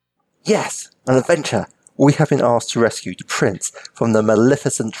Yes, an adventure. We have been asked to rescue the prince from the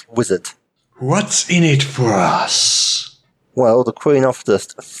maleficent wizard. What's in it for us? Well, the Queen offered us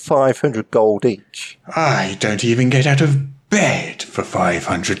 500 gold each. I don't even get out of bed for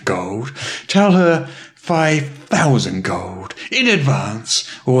 500 gold. Tell her 5,000 gold in advance,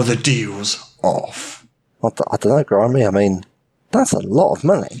 or the deal's off. I don't know, Grimy. I mean, that's a lot of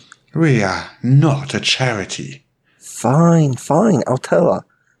money. We are not a charity. Fine. I'll tell her.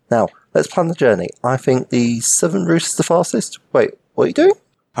 Now, let's plan the journey. I think the southern route is the fastest. Wait, what are you doing?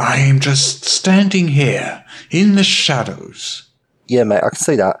 I'm just standing here, in the shadows. Yeah, mate, I can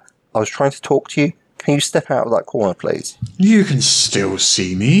see that. I was trying to talk to you. Can you step out of that corner, please? You can still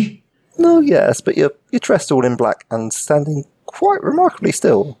see me. No, yes, but you're dressed all in black and standing quite remarkably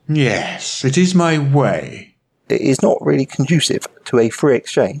still. Yes, it is my way. It is not really conducive to a free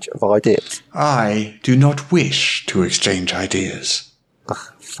exchange of ideas. I do not wish to exchange ideas.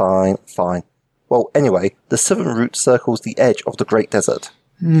 Fine. Well, anyway, the southern route circles the edge of the Great Desert.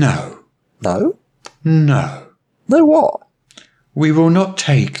 No. No? No. No what? We will not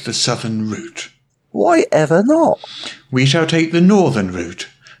take the southern route. Why ever not? We shall take the northern route,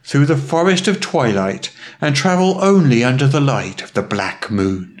 through the forest of twilight, and travel only under the light of the black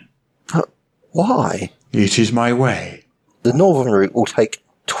moon. But why? It is my way. The northern route will take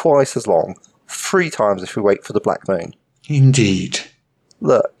twice as long, 3 times if we wait for the black moon. Indeed.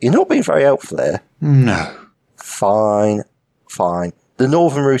 Look, you're not being very helpful there. No. Fine. The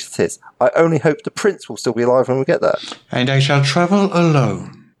northern route it is. I only hope the prince will still be alive when we get there. And I shall travel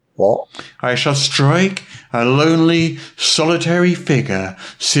alone. What? I shall strike a lonely, solitary figure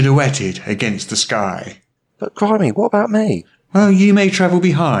silhouetted against the sky. But Grimy, what about me? Well, you may travel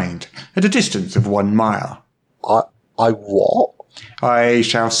behind, at a distance of 1 mile. I what? I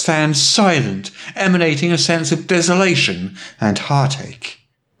shall stand silent, emanating a sense of desolation and heartache.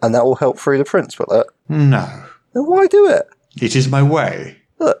 And that will help free the prince, will it? No. Then why do it? It is my way.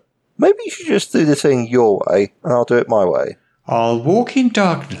 Look, maybe you should just do the thing your way, and I'll do it my way. I'll walk in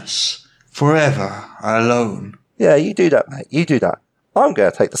darkness, forever alone. Yeah, you do that, mate. You do that. I'm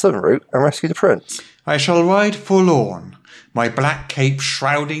going to take the southern route and rescue the prince. I shall ride forlorn, my black cape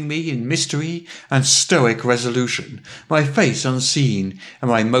shrouding me in mystery and stoic resolution, my face unseen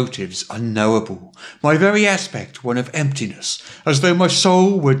and my motives unknowable, my very aspect one of emptiness, as though my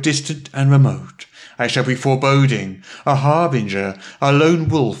soul were distant and remote. I shall be foreboding, a harbinger, a lone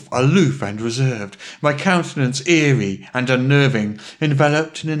wolf, aloof and reserved, my countenance eerie and unnerving,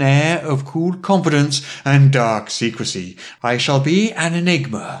 enveloped in an air of cool confidence and dark secrecy. I shall be an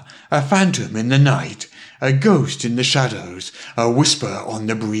enigma, a phantom in the night, a ghost in the shadows, a whisper on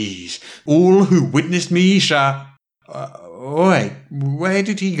the breeze. All who witness me shall... Wait, where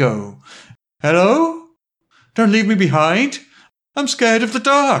did he go? Hello? Don't leave me behind. I'm scared of the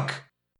dark.